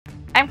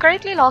I'm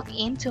currently logged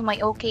into my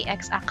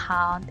OKX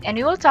account, and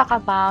we will talk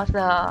about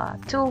the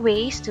 2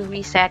 ways to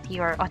reset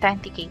your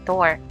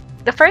authenticator.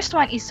 The first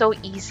one is so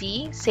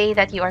easy. Say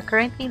that you are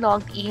currently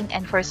logged in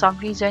and for some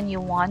reason you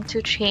want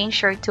to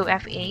change your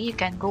 2FA. You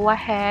can go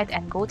ahead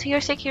and go to your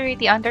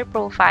security under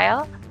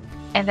profile,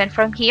 and then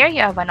from here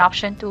you have an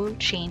option to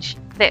change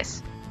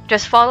this.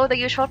 Just follow the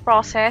usual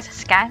process,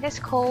 scan this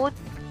code,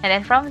 and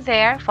then from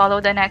there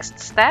follow the next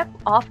step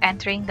of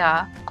entering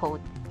the code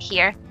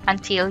here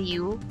until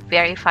you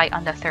verify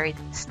on the 3rd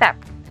step.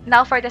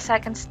 Now for the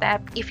 2nd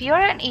step, if you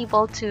are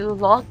unable to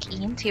log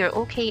in to your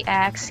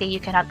OKX, say you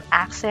cannot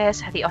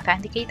access the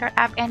Authenticator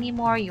app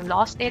anymore, you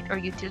lost it or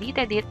you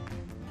deleted it,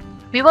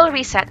 we will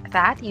reset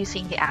that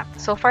using the app.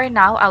 So for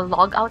now, I'll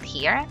log out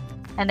here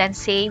and then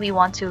say we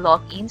want to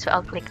log in, so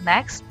I'll click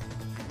next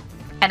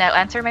and I'll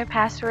enter my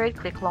password,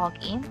 click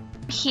login.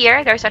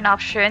 Here, there's an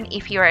option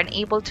if you're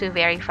unable to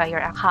verify your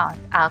account.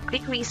 I'll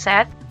click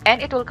reset and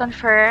it will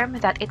confirm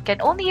that it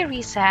can only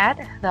reset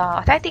the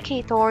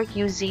Authenticator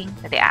using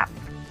the app.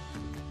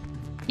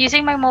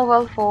 Using my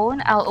mobile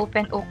phone, I'll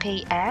open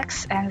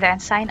OKX and then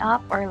sign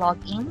up or log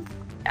in.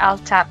 I'll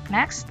tap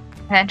next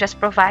and then just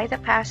provide the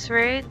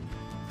password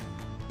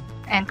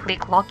and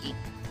click login.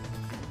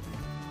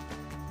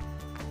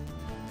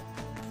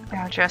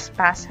 I'll just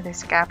pass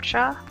this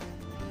CAPTCHA.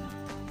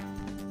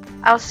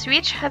 I'll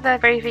switch the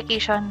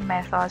verification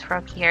method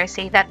from here.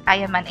 Say that I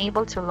am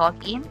unable to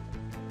log in.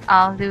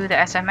 I'll do the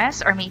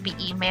SMS or maybe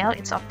email,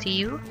 it's up to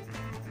you.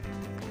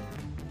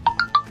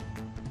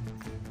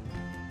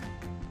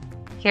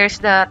 Here's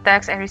the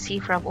text I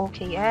received from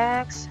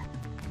OKX.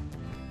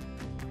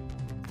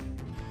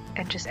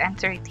 And just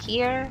enter it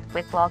here,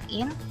 click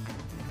login.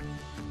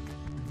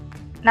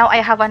 Now I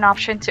have an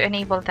option to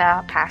enable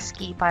the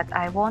passkey, but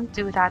I won't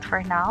do that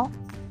for now.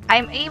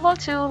 I'm able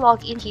to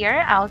log in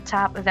here. I'll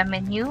tap the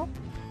menu.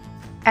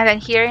 And then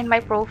here in my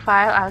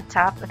profile, I'll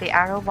tap the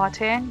arrow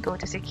button, go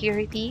to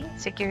Security,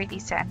 Security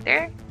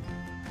Center.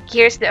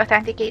 Here's the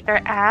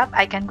Authenticator app.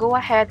 I can go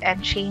ahead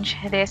and change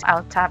this.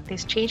 I'll tap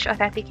this Change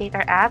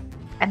Authenticator app.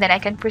 And then I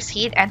can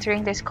proceed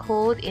entering this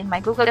code in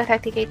my Google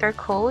Authenticator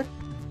code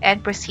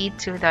and proceed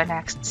to the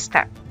next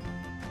step.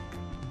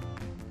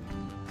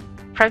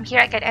 From here,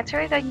 I can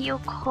enter the new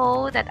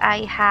code that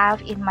I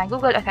have in my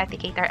Google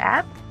Authenticator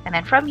app. And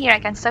then from here, I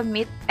can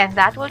submit, and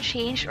that will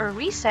change or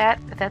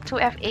reset the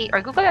 2FA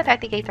or Google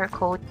Authenticator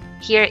code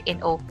here in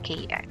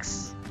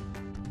OKX.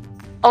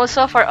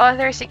 Also, for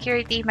other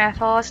security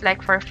methods,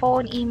 like for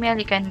phone, email,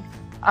 you can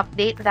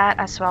update that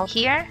as well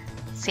here.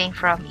 Same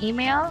from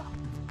email.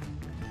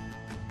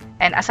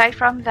 And aside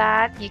from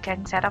that, you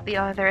can set up the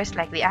others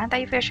like the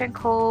anti-phishing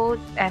code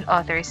and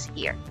others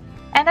here.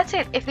 And that's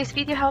it. If this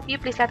video helped you,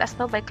 please let us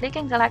know by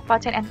clicking the like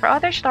button. And for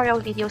other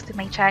tutorial videos, you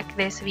may check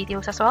these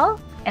videos as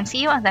well. And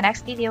see you on the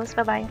next videos.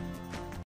 Bye-bye.